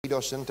lead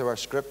us into our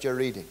scripture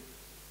reading.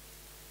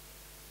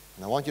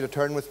 And I want you to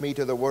turn with me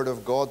to the Word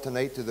of God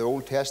tonight, to the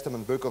Old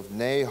Testament book of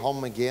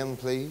Nahum again,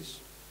 please.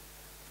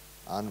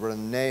 And we're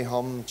in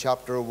Nahum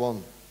chapter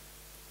 1.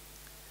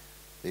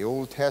 The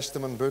Old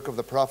Testament book of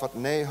the prophet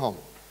Nahum.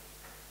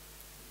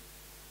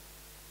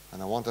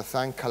 And I want to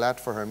thank Colette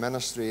for her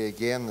ministry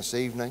again this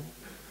evening.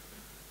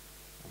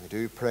 And we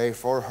do pray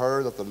for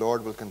her that the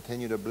Lord will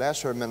continue to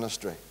bless her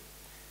ministry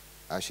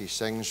as she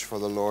sings for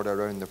the Lord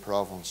around the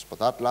province. But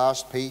that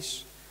last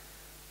piece,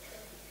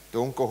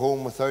 don't go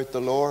home without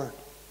the Lord.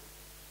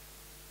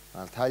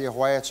 I'll tell you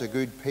why it's a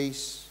good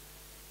piece.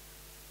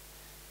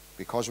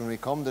 Because when we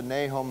come to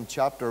Nahum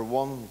chapter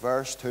 1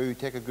 verse 2,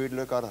 take a good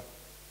look at it.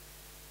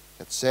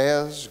 It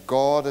says,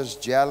 God is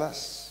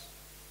jealous,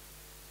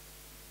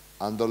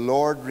 and the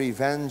Lord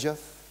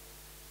revengeth.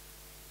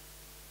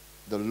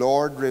 The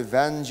Lord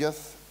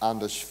revengeth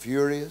and is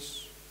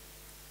furious.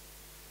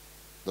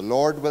 The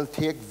Lord will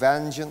take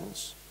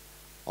vengeance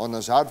on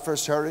his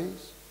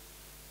adversaries,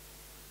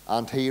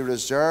 and he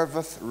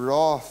reserveth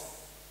wrath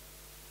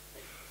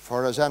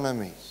for his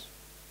enemies.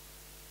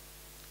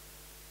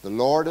 The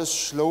Lord is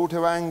slow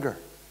to anger,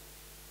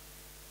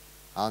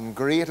 and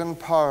great in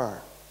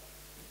power,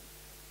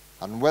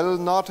 and will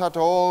not at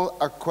all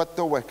acquit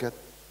the wicked.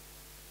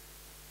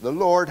 The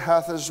Lord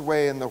hath his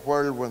way in the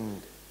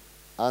whirlwind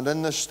and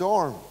in the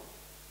storm,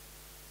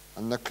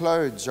 and the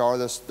clouds are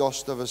the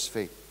dust of his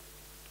feet.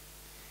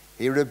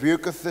 He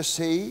rebuketh the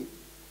sea,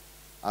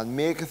 and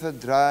maketh it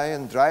dry,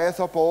 and drieth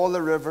up all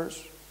the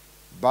rivers.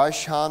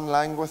 Bashan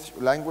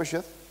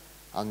languisheth,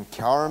 and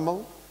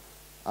Carmel,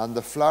 and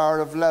the flower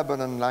of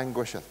Lebanon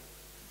languisheth.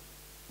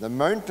 The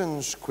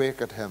mountains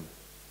quake at him,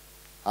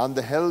 and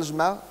the hills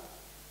melt,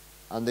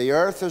 and the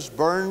earth is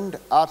burned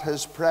at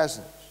his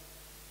presence,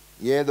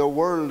 yea, the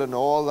world and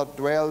all that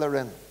dwell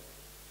therein.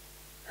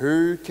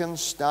 Who can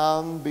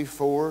stand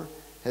before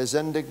his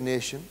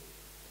indignation?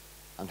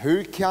 And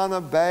who can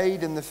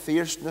abide in the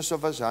fierceness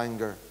of his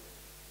anger?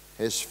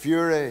 His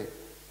fury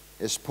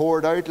is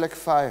poured out like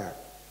fire,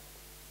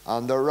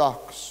 and the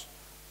rocks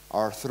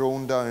are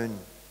thrown down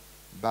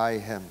by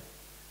him.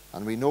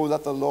 And we know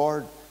that the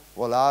Lord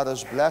will add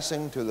his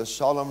blessing to the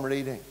solemn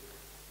reading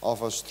of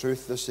his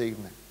truth this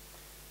evening.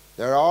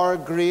 There are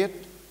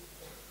great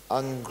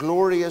and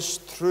glorious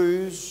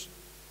truths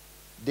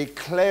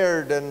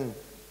declared in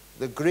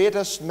the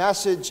greatest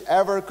message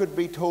ever could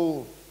be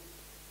told.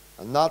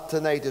 And that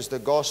tonight is the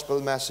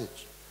gospel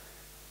message.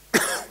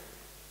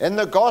 In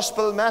the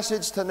gospel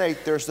message tonight,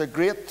 there's the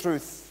great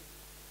truth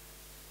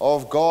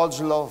of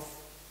God's love.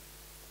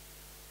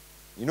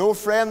 You know,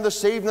 friend,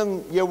 this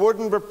evening you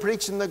wouldn't be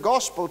preaching the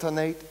gospel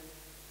tonight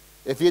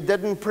if you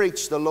didn't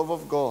preach the love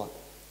of God.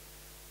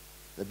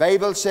 The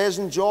Bible says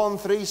in John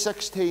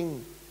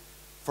 3:16,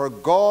 for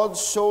God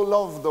so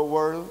loved the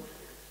world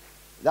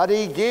that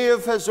he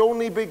gave his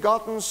only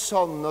begotten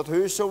Son, that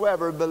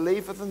whosoever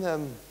believeth in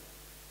him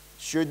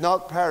should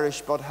not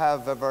perish but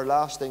have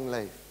everlasting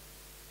life.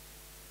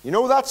 You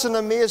know, that's an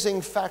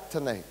amazing fact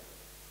tonight.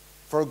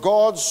 For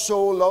God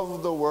so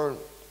loved the world.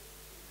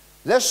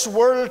 This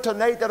world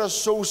tonight that is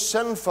so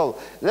sinful,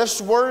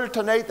 this world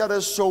tonight that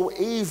is so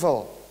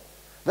evil,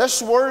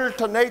 this world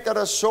tonight that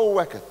is so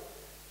wicked,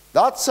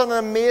 that's an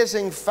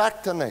amazing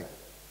fact tonight.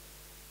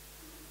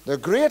 The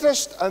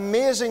greatest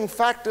amazing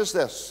fact is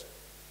this: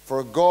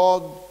 for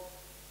God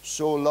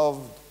so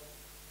loved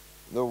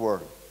the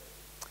world.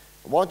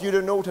 I want you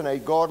to know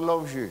tonight, God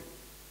loves you.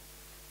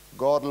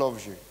 God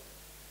loves you.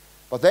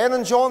 But then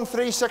in John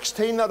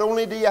 3:16, not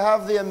only do you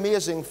have the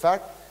amazing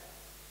fact,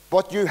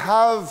 but you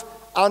have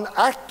an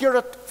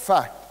accurate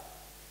fact.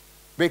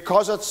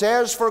 Because it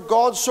says, for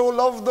God so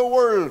loved the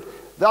world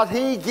that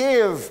he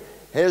gave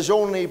his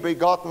only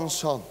begotten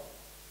Son.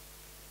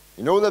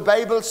 You know, the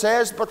Bible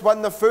says, but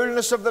when the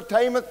fullness of the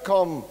time had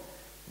come,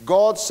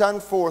 God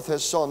sent forth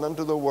his Son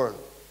into the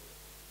world.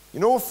 You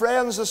know,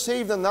 friends, this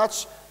evening,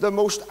 that's the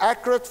most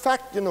accurate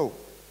fact, you know.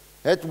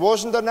 It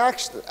wasn't an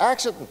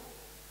accident.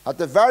 At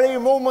the very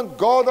moment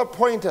God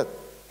appointed,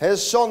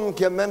 his Son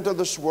came into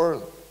this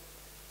world.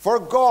 For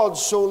God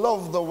so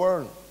loved the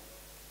world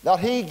that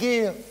he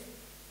gave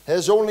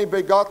his only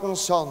begotten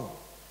Son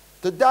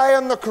to die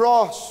on the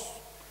cross,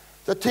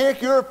 to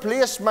take your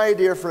place, my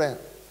dear friend,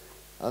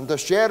 and to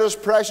shed his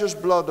precious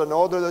blood in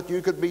order that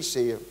you could be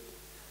saved.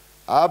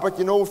 But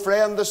you know,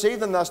 friend, this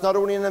evening, that's not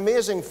only an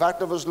amazing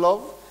fact of his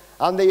love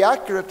and the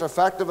accurate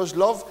fact of his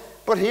love,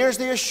 but here's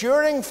the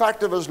assuring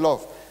fact of his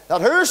love,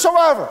 that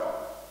whosoever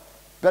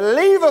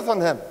believeth in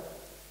him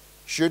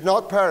should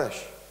not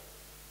perish,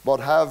 but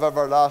have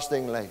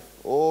everlasting life.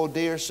 Oh,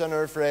 dear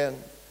sinner friend,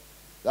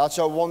 that's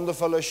a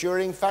wonderful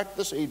assuring fact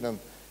this evening,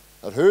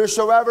 that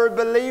whosoever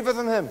believeth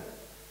in him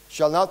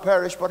shall not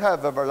perish, but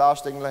have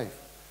everlasting life.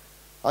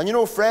 And you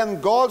know,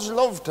 friend, God's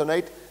love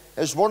tonight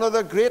is one of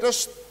the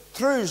greatest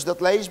truths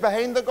that lies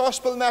behind the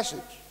gospel message.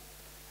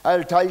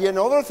 I'll tell you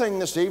another thing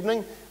this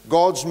evening.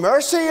 God's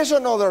mercy is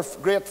another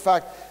great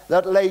fact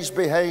that lies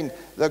behind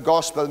the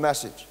gospel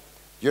message.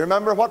 Do you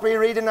remember what we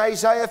read in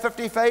Isaiah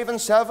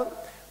 55:7?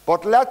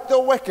 But let the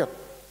wicked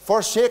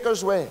forsake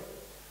his way,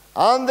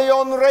 and the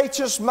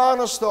unrighteous man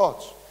his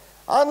thoughts,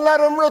 and let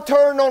him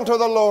return unto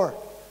the Lord,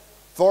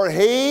 for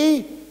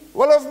he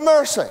will have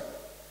mercy,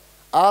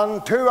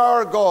 and to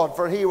our God,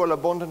 for he will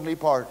abundantly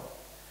pardon.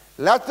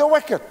 Let the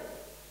wicked,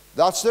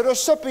 that's the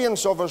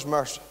recipients of his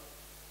mercy,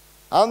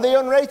 and the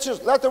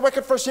unrighteous, let the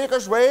wicked forsake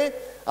his way,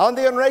 and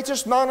the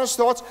unrighteous man his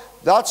thoughts.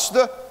 That's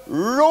the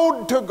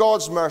road to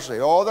God's mercy.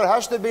 Oh, there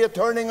has to be a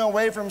turning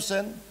away from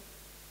sin.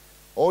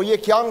 Oh, you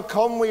can't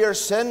come with your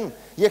sin.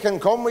 You can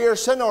come with your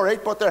sin, all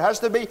right, but there has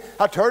to be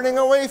a turning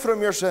away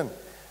from your sin.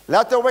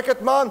 Let the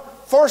wicked man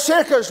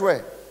forsake his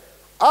way,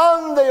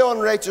 and the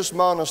unrighteous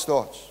man his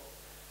thoughts,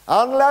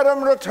 and let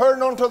him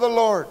return unto the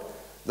Lord.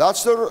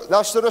 That's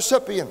the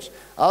recipients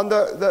and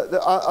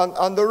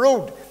the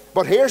road.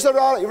 But here's the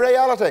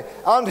reality.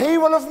 And he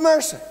will have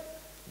mercy.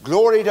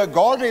 Glory to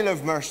God, he'll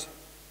have mercy.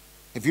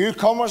 If you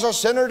come as a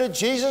sinner to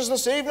Jesus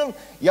this evening,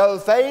 you'll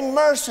find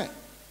mercy.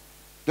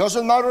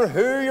 Doesn't matter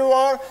who you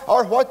are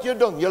or what you've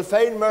done, you'll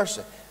find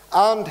mercy.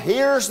 And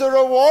here's the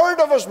reward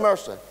of his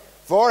mercy,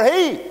 for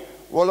he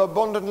will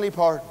abundantly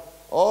pardon.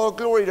 Oh,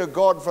 glory to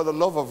God for the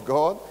love of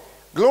God.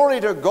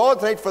 Glory to God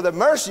tonight for the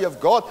mercy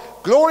of God.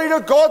 Glory to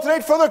God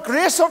tonight for the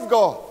grace of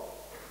God.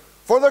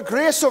 For the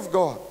grace of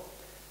God.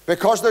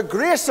 Because the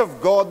grace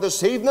of God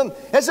this evening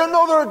is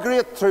another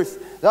great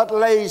truth that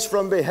lays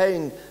from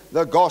behind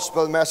the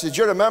gospel message.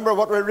 You remember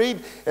what we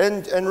read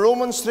in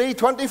Romans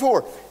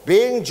 3:24.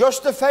 Being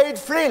justified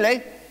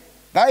freely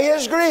by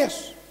his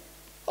grace.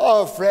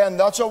 Oh, friend,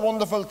 that's a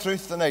wonderful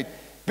truth tonight.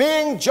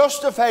 Being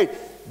justified,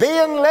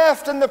 being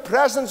left in the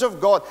presence of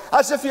God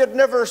as if you had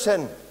never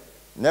sinned.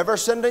 Never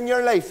sinned in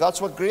your life.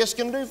 That's what grace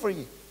can do for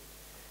you.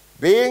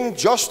 Being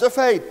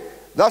justified,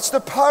 that's the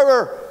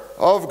power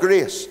of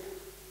grace.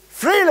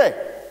 Freely,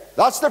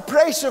 that's the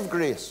price of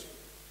grace.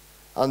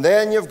 And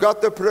then you've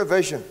got the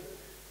provision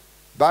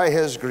by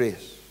his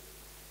grace.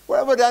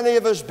 Where would any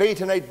of us be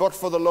tonight but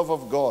for the love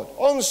of God?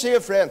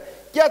 Unsaved friend,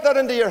 get that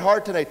into your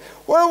heart tonight.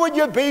 Where would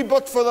you be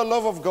but for the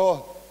love of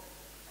God?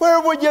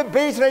 Where would you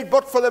be tonight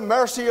but for the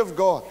mercy of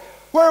God?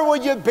 Where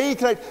would you be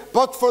tonight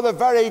but for the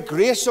very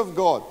grace of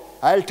God?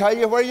 I'll tell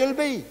you where you'll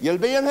be. You'll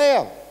be in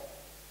hell.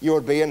 You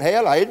would be in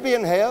hell. I'd be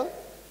in hell.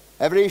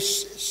 Every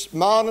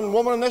man and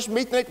woman in this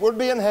meeting tonight would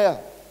be in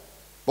hell.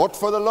 But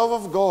for the love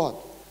of God,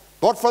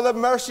 but for the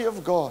mercy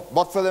of God,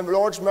 but for the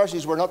Lord's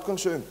mercies, we're not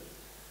consumed.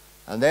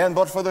 And then,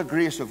 but for the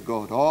grace of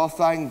God. Oh,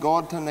 thank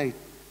God tonight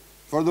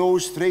for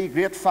those three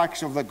great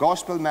facts of the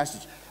gospel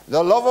message.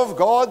 The love of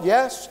God,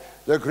 yes.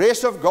 The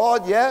grace of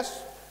God,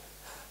 yes.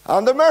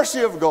 And the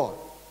mercy of God.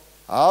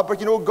 But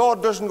you know,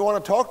 God doesn't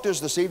want to talk to us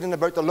this evening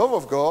about the love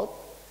of God.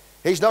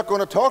 He's not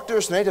going to talk to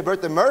us tonight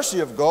about the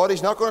mercy of God.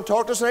 He's not going to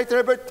talk to us tonight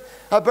about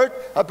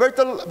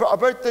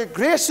the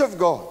grace of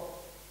God.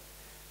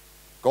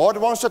 God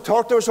wants to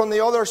talk to us on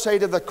the other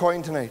side of the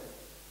coin tonight.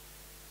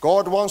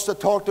 God wants to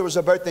talk to us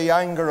about the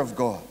anger of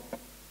God.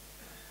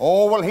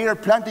 Oh, we'll hear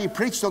plenty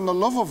preached on the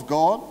love of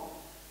God,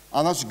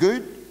 and that's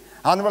good.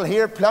 And we'll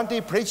hear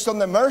plenty preached on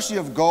the mercy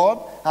of God,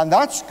 and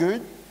that's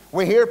good.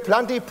 We hear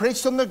plenty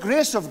preached on the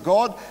grace of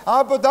God,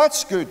 but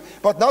that's good.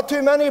 But not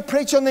too many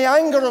preach on the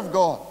anger of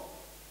God.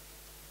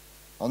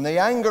 On the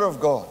anger of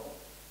God.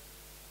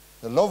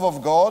 The love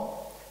of God,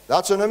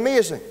 that's an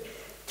amazing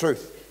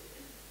truth.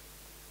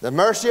 The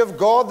mercy of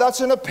God,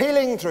 that's an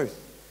appealing truth.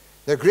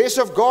 The grace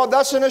of God,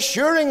 that's an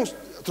assuring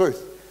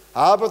truth.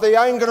 But the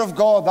anger of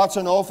God, that's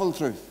an awful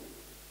truth.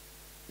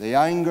 The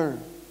anger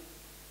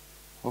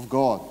of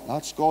God,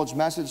 that's God's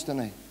message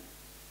tonight.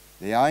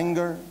 The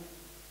anger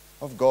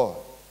of God.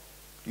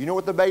 Do you know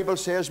what the Bible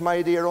says,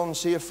 my dear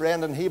unsaved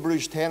friend, in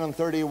Hebrews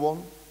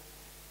 10:31?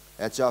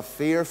 It's a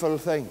fearful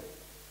thing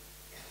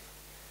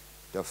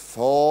to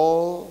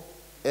fall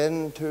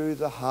into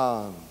the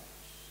hands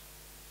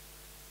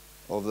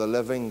of the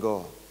living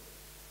God.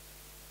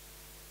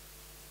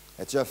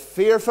 It's a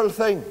fearful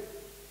thing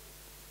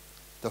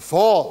to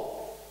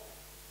fall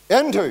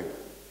into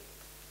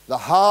the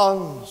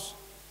hands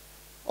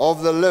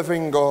of the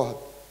living God.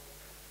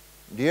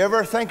 Do you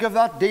ever think of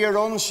that, dear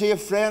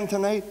unsaved friend,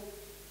 tonight?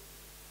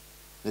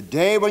 The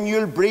day when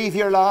you'll breathe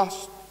your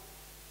last.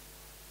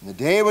 The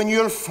day when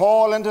you'll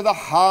fall into the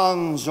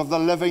hands of the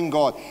living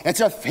God. It's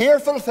a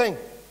fearful thing.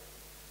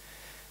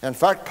 In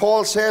fact,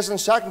 Paul says in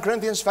 2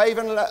 Corinthians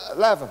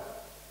 5:11,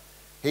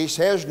 he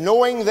says,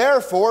 knowing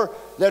therefore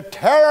the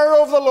terror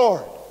of the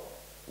Lord,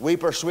 we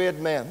persuade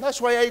men.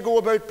 That's why I go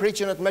about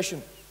preaching at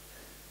mission.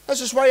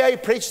 This is why I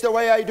preach the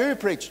way I do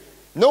preach.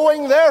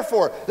 Knowing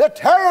therefore the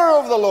terror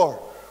of the Lord,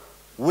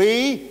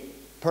 we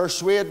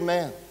persuade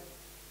men.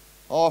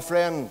 Oh,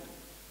 friend,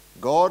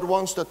 God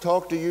wants to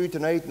talk to you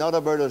tonight not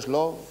about his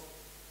love,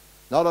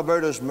 not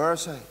about his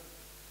mercy,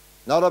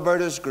 not about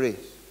his grace.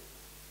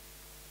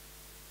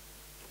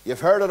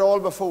 You've heard it all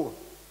before.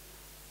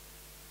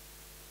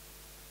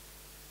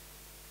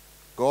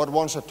 God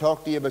wants to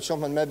talk to you about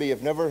something maybe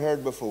you've never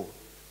heard before.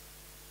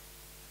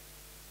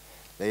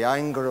 The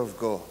anger of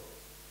God.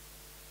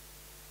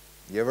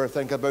 You ever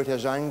think about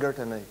his anger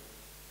tonight?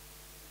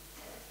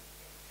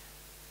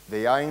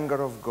 The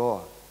anger of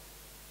God.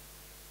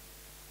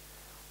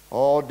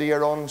 Oh,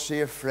 dear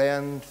unsaved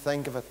friend,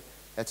 think of it.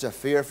 It's a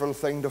fearful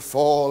thing to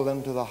fall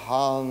into the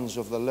hands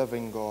of the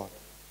living God.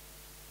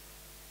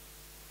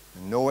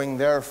 Knowing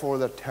therefore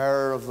the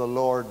terror of the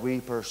Lord,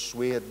 we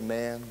persuade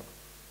men.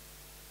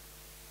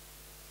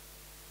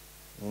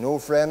 You know,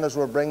 friend, as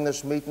we bring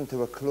this meeting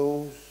to a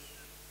close,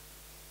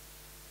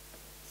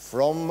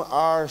 from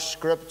our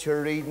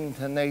scripture reading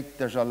tonight,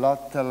 there's a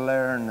lot to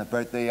learn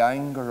about the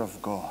anger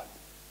of God.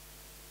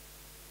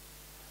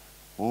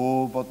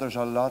 Oh, but there's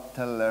a lot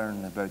to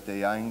learn about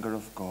the anger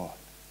of God.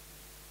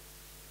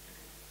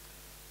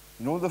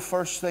 You know, the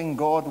first thing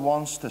God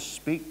wants to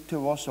speak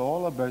to us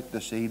all about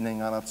this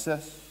evening, and it's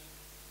this.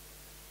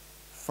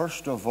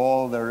 First of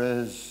all, there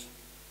is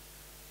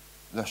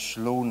the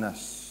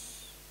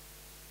slowness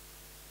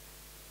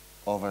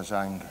of his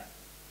anger.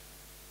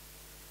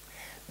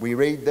 We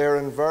read there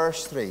in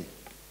verse 3,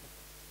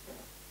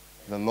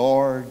 the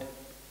Lord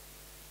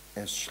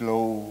is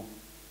slow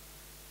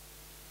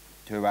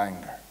to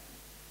anger.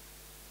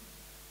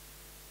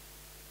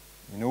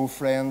 You know,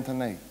 friend,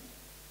 tonight,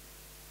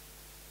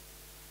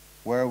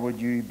 where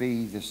would you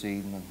be this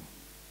evening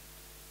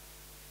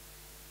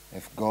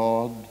if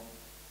God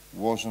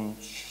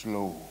wasn't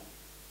slow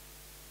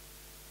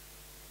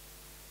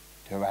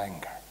to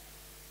anger?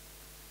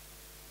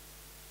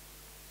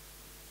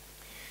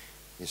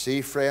 You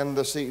see, friend,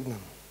 this evening,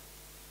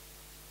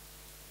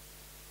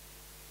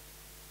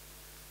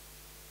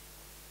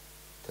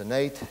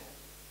 tonight,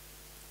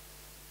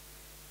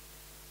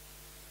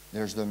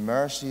 there's the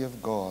mercy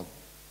of God.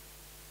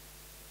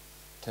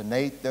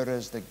 Tonight there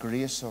is the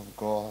grace of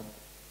God.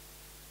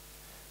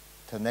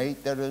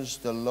 Tonight there is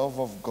the love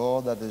of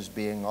God that is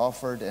being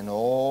offered in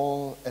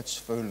all its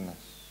fullness.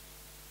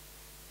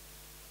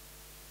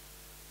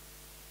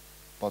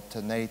 But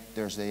tonight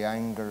there's the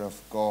anger of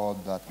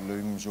God that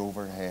looms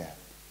overhead.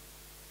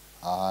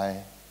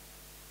 Aye,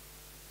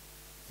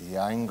 the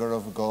anger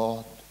of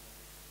God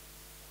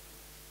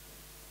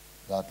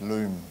that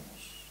looms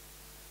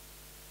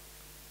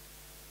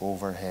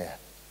overhead.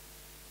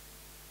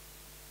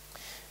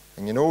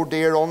 And you know,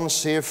 dear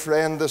unsaved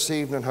friend, this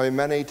evening, how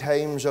many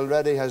times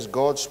already has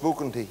God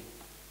spoken to you?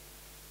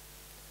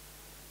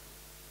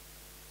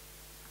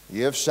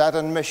 You have sat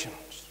in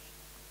missions.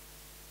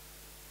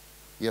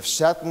 You have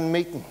sat in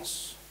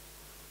meetings.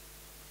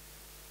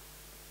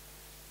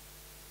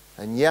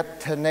 And yet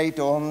tonight,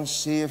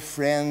 unsaved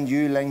friend,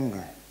 you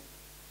linger.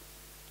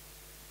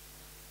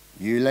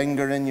 You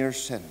linger in your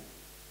sin.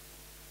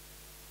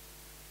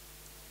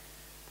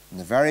 And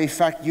the very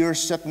fact you're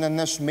sitting in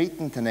this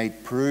meeting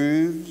tonight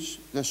proves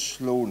the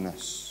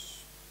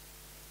slowness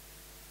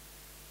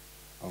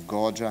of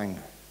God's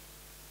anger.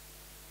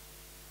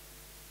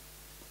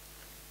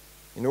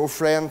 You know,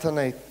 friend,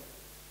 tonight,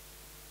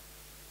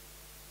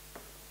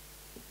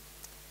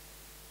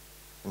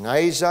 in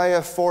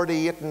Isaiah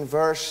 48 and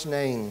verse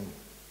 9,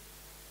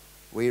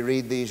 we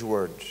read these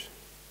words.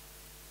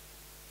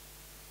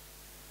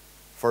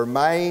 For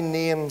my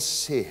name's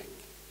sake,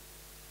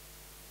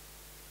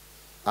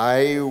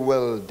 I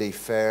will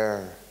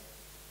defer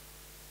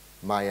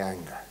my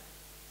anger.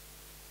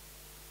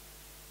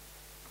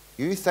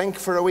 You think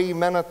for a wee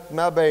minute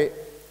maybe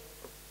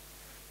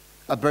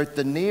about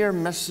the near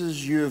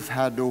misses you've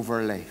had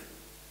over life.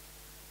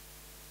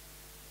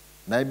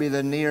 Maybe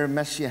the near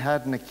miss you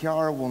had in a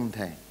car one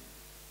time.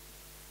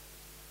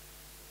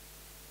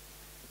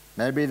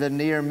 Maybe the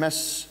near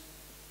miss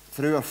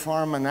through a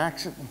farming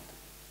accident.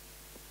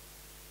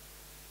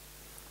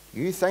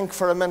 You think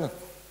for a minute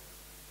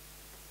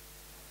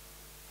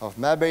of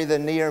maybe the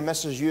near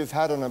misses you've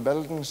had on a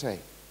building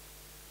site.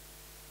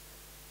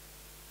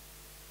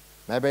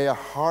 Maybe a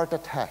heart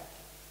attack.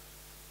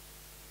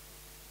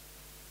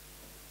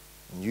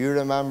 And you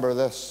remember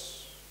this.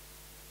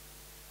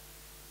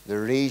 The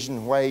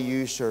reason why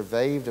you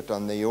survived it,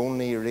 and the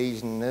only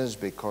reason, is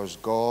because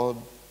God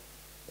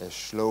is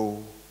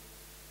slow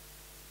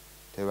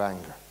to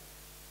anger.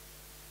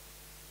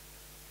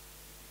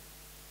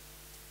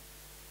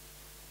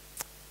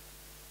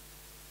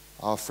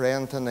 Our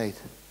friend, tonight,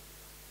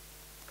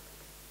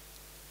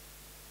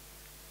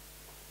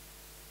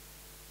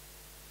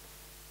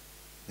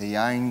 the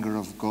anger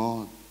of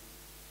God,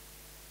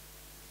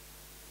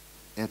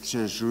 it's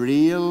as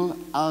real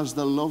as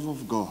the love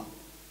of God.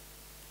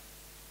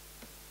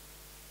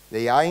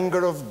 The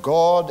anger of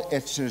God,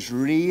 it's as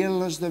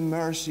real as the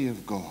mercy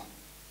of God.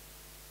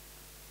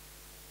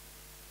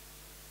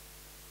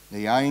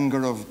 The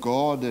anger of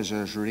God is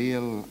as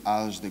real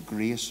as the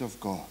grace of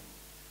God.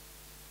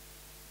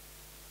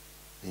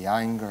 The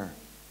anger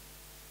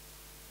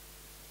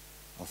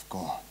of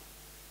God.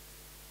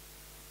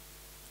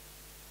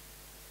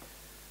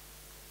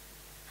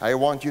 I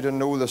want you to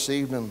know this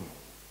evening,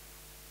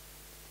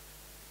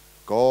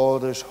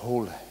 God is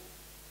holy.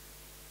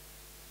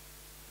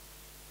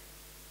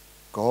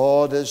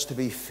 God is to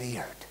be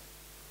feared.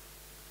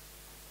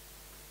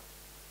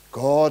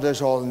 God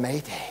is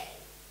almighty.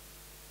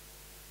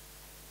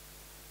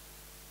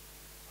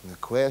 And the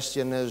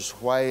question is,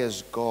 why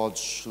is God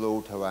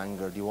slow to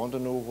anger? Do you want to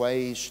know why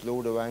he's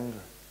slow to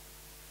anger?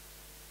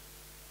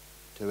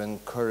 to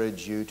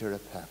encourage you to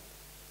repent.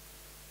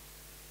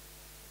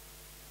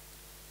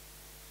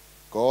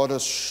 God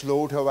is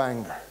slow to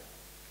anger,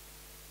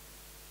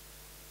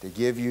 to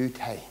give you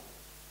time.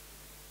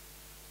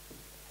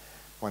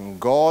 When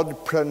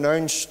God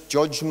pronounced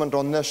judgment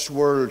on this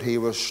world, he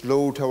was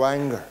slow to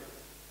anger.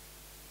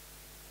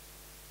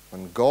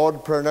 When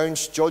God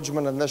pronounced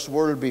judgment in this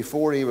world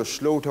before, he was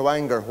slow to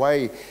anger.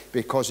 Why?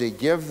 Because he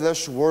gave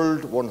this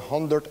world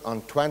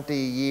 120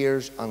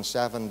 years and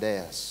 7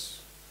 days.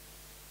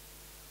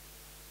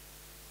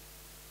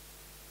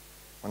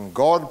 When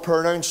God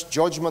pronounced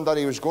judgment that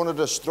he was going to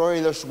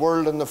destroy this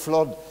world in the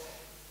flood,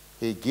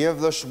 he gave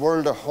this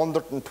world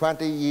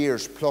 120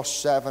 years plus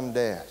 7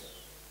 days.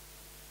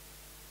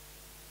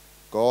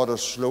 God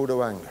is slow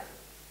to anger.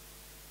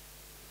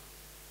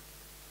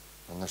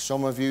 And there's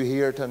some of you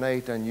here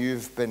tonight, and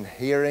you've been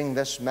hearing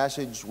this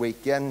message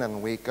week in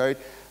and week out,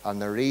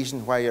 and the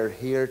reason why you're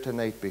here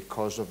tonight,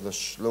 because of the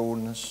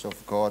slowness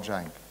of God's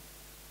anger.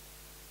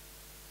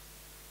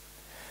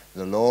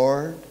 The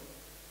Lord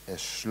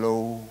is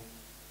slow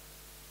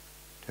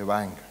to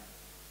anger.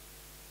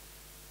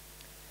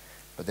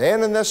 But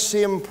then in this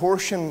same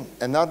portion,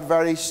 in that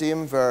very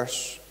same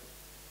verse,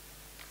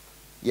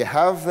 you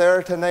have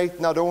there tonight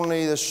not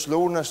only the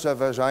slowness of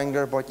his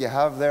anger, but you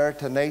have there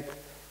tonight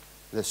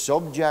the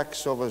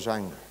subjects of his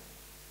anger.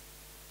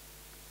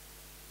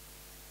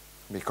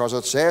 Because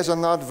it says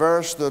in that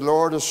verse, the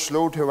Lord is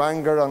slow to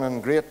anger and in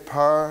great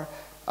power,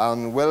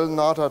 and will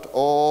not at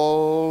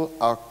all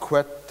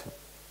acquit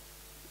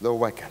the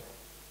wicked.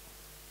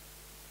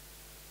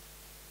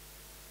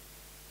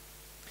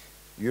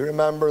 You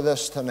remember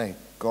this tonight.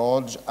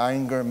 God's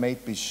anger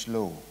might be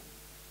slow,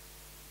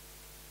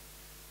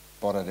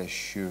 but it is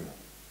sure.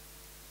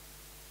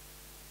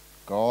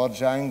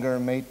 God's anger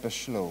might be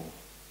slow,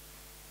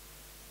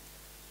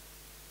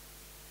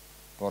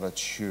 but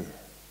it's sure.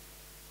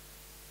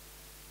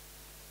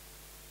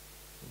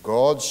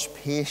 God's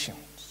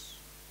patience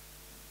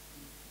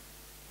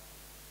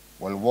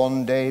will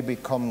one day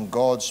become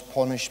God's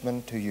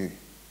punishment to you.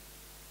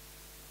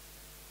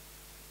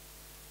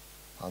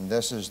 And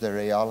this is the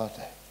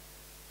reality.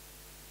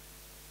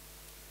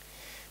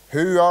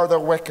 Who are the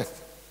wicked?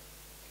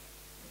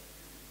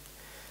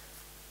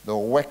 The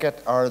wicked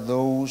are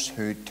those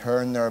who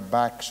turn their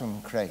backs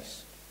on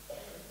Christ.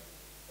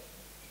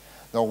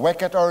 The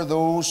wicked are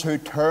those who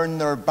turn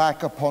their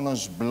back upon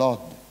his blood.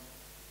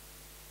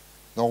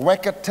 The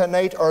wicked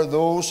tonight are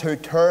those who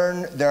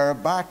turn their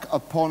back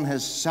upon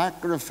his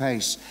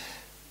sacrifice.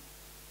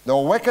 The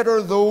wicked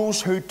are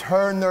those who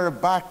turn their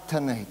back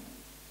tonight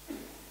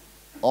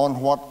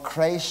on what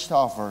Christ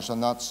offers,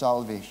 and that's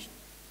salvation.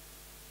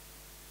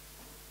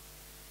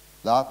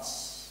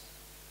 That's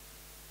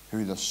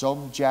who the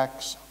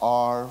subjects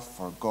are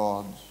for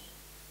God's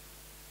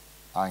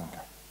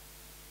anger.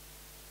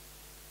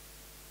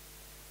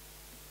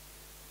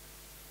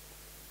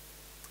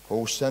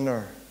 O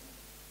sinner,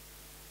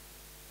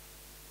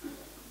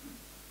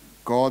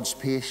 God's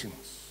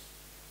patience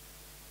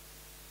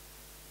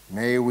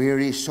may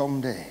weary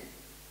someday,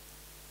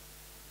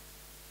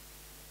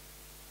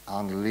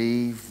 and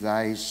leave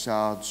thy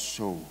sad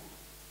soul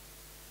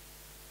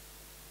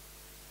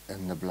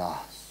in the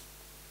blast.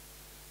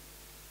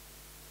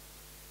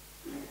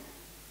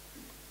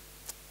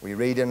 We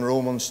read in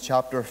Romans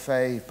chapter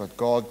 5, but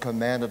God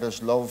commended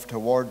his love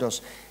toward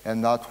us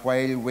in that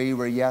while we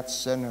were yet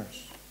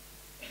sinners.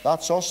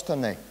 That's us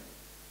tonight.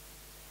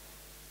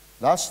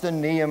 That's the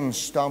name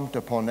stamped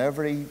upon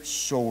every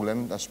soul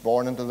that's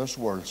born into this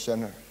world,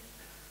 sinner.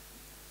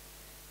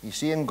 You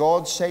see, in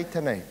God's sight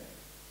tonight,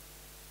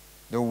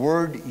 the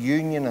word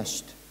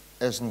unionist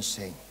isn't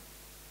seen.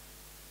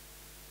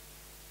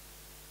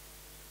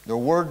 The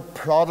word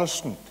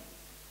Protestant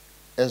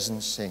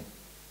isn't seen.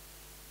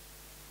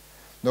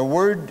 The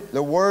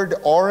word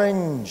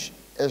orange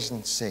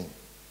isn't seen.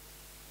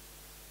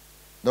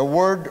 The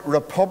word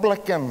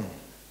Republican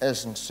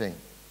isn't seen.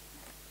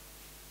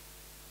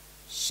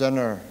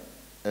 Sinner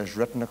is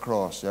written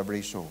across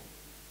every soul.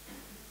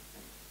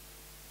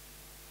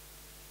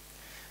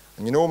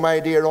 And you know, my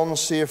dear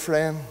unsaved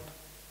friend,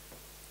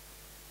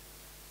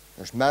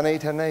 there's many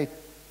tonight,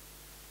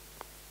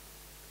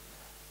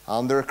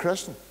 and they're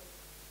Christian,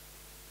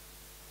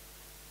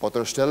 but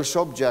they're still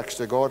subjects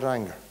to God's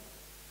anger.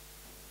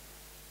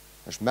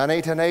 There's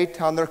many tonight,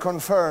 and they're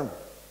confirmed.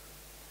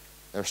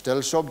 They're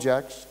still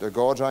subjects to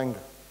God's anger.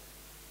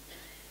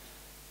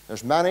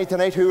 There's many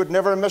tonight who would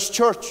never miss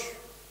church.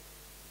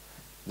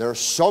 They're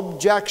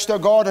subjects to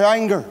God's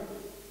anger.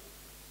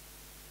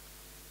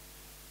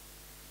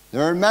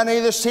 There are many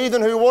this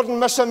evening who wouldn't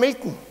miss a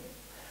meeting,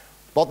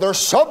 but they're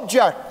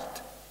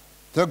subject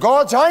to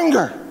God's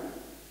anger.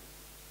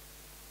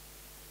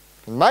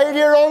 And my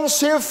dear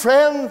unsaved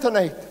friend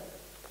tonight,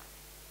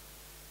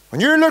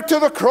 when you look to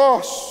the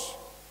cross,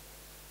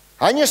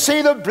 and you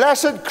see the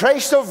blessed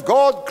Christ of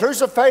God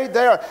crucified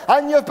there,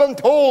 and you've been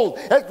told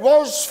it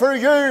was for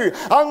you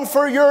and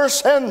for your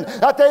sin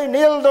that they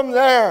nailed him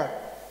there.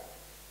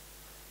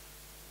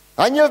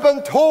 And you've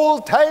been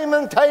told time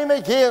and time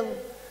again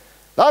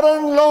that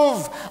in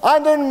love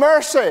and in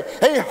mercy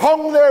he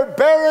hung there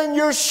bearing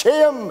your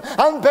shame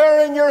and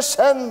bearing your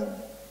sin.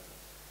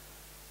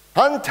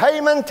 And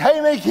time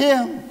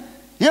again,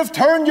 you've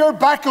turned your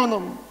back on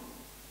him.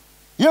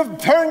 You've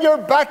turned your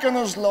back on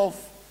his love.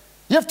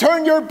 You've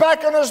turned your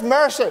back on his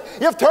mercy.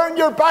 You've turned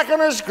your back on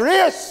his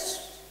grace.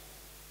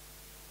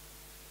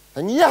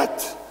 And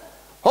yet,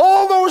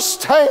 all those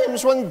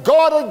times when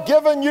God had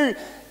given you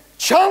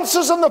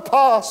chances in the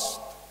past,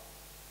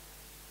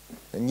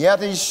 and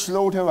yet he's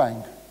slow to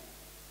anger.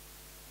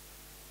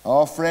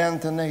 Oh, friend,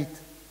 tonight,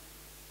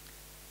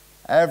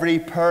 every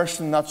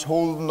person that's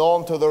holding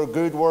on to their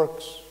good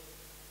works,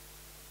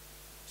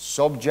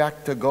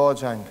 subject to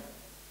God's anger.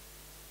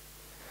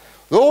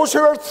 Those who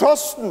are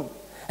trusting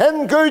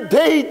in good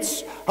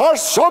deeds are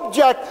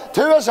subject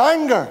to his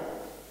anger.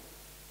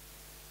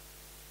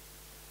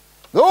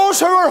 Those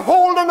who are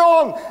holding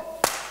on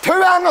to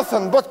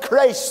anything but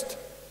Christ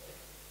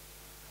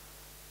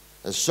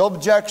is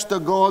subject to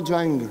God's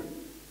anger.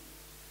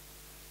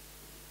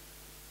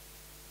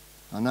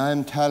 And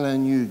I'm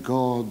telling you,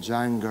 God's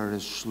anger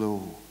is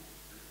slow,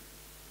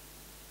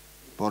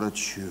 but it's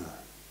sure.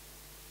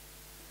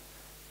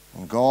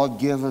 And God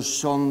gave his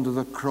Son to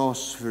the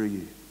cross for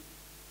you.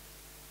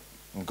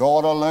 And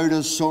God allowed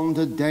his Son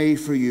to die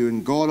for you.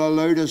 And God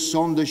allowed his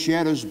Son to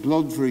shed his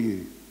blood for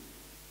you.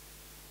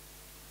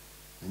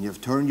 And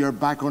you've turned your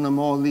back on him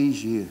all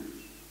these years.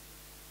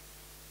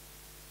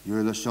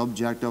 You're the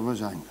subject of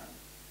his anger.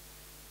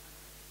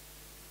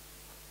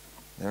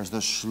 There's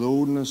the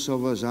slowness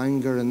of his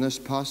anger in this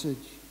passage.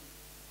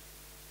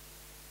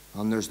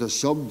 And there's the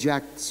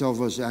subjects of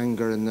his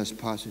anger in this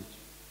passage.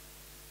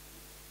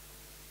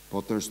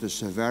 But there's the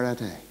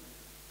severity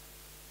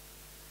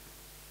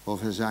of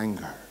his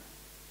anger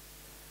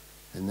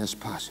in this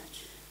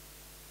passage.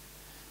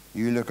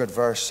 You look at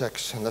verse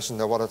 6 and listen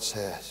to what it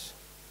says.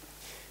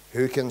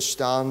 Who can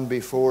stand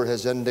before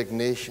his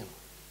indignation?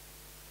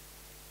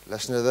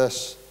 Listen to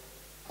this.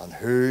 And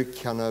who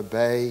can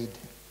abide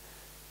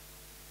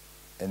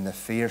in the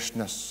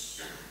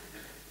fierceness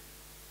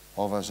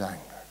of his anger?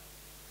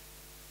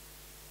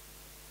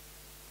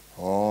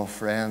 Oh,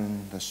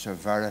 friend, the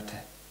severity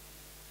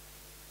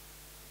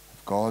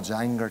of God's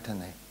anger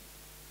tonight.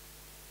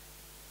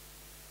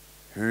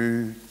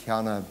 Who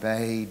can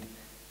abide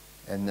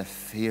in the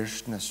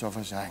fierceness of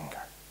his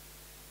anger?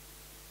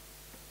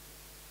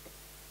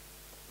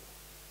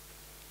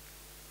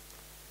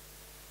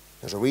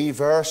 There's a wee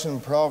verse in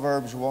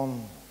Proverbs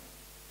 1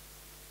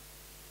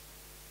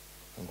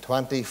 and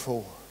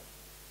 24.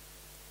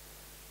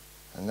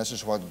 And this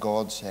is what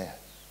God says.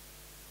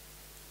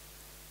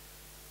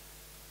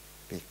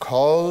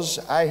 Because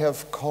I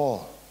have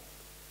called,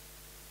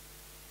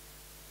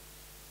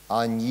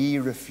 and ye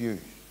refuse.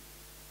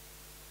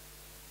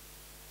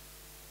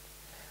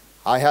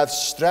 I have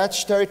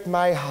stretched out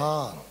my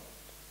hand,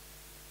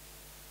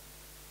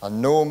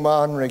 and no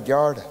man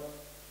regarded.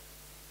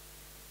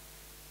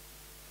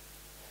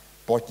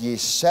 But ye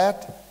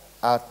set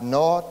at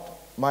naught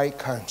my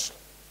counsel,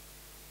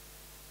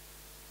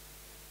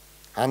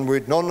 and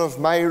would none of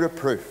my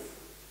reproof.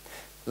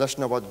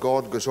 Listen to what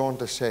God goes on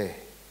to say.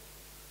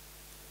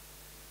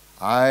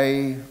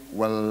 I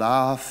will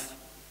laugh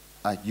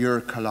at your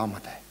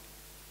calamity,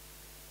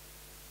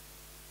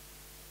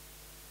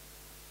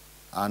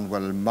 and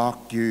will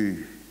mock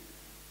you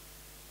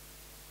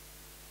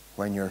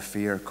when your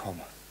fear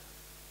cometh.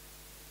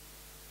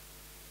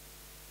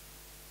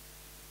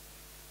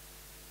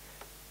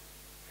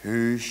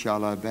 Who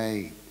shall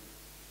abide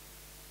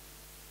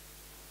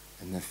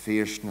in the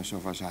fierceness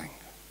of his anger?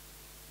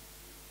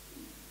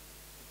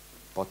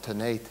 But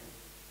tonight,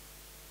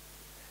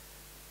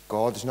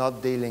 God's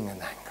not dealing in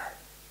anger.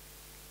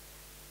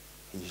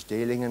 He's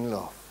dealing in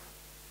love.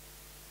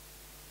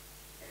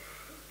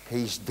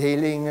 He's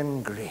dealing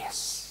in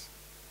grace.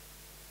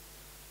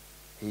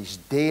 He's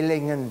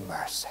dealing in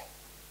mercy.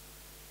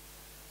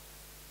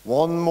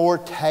 One more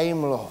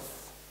time,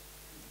 love.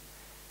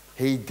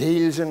 He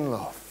deals in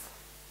love.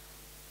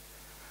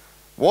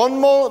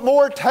 One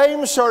more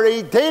time, sir,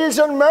 he deals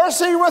in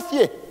mercy with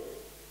you.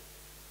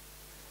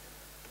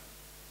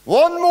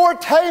 One more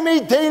time, he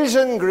deals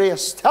in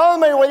grace. Tell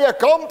me, will you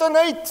come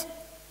tonight?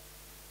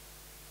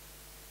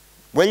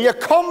 Will you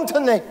come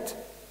tonight?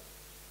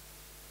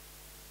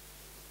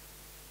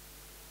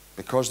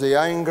 Because the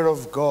anger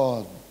of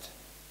God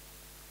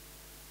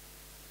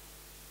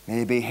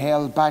may be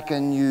held back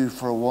in you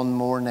for one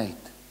more night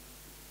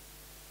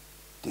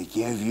to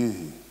give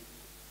you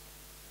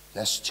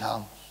this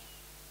chance.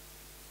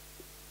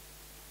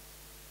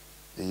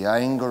 The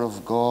anger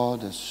of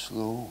God is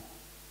slow,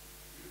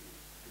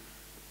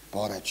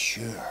 but it's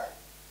sure.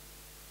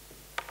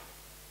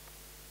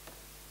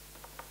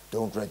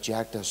 Don't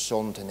reject his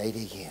Son tonight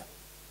again.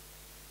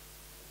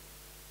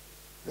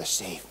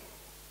 Receive him.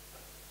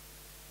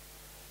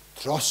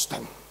 Trust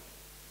him.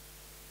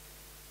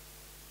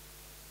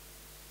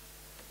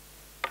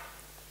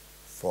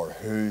 For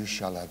who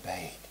shall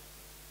abide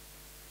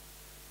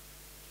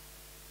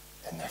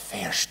in the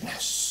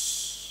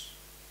fierceness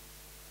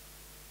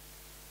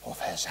of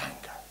his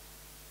anger?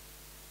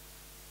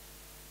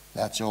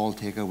 Let's all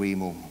take a wee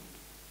moment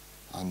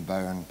and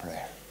bow in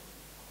prayer.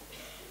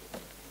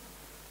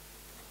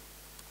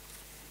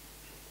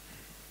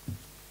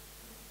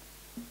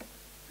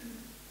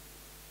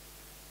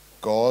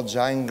 God's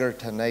anger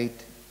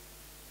tonight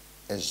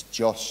is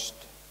just.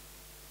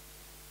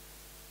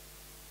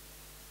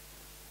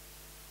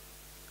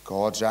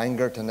 God's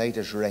anger tonight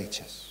is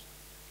righteous,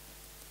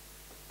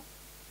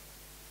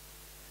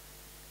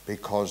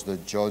 because the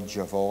judge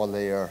of all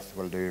the earth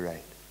will do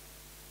right.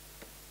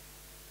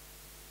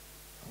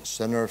 And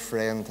sinner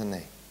friend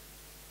tonight,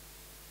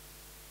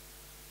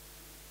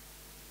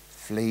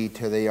 flee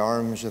to the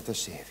arms of the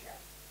Saviour.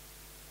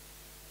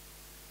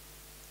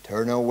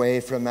 Turn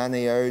away from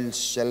any old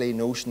silly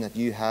notion that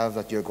you have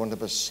that you're going to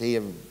be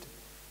saved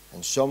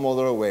in some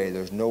other way.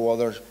 There's no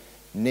other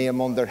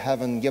name under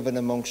heaven given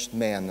amongst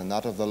men than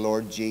that of the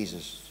Lord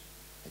Jesus,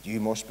 that you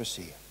must be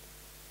saved.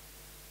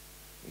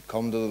 We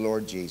come to the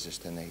Lord Jesus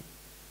tonight.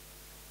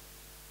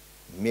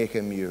 Make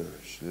him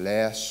yours,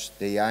 lest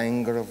the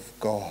anger of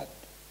God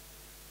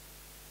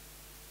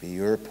be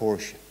your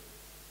portion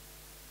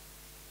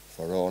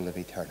for all of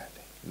eternity.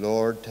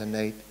 Lord,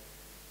 tonight,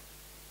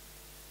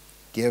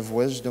 give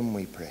wisdom,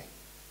 we pray.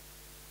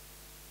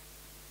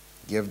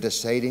 Give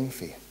deciding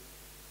faith.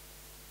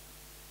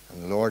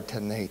 And Lord,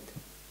 tonight,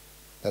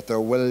 that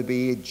there will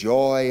be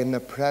joy in the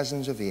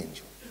presence of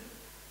angels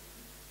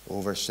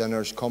over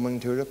sinners coming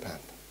to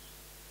repentance.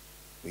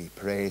 We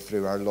pray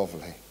through our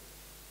lovely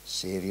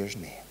Saviour's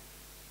name.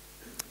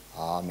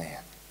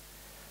 Amen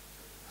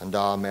and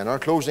amen. Our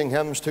closing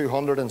hymn's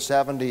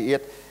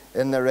 278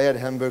 in the red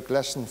hymn book.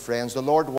 Listen, friends, the Lord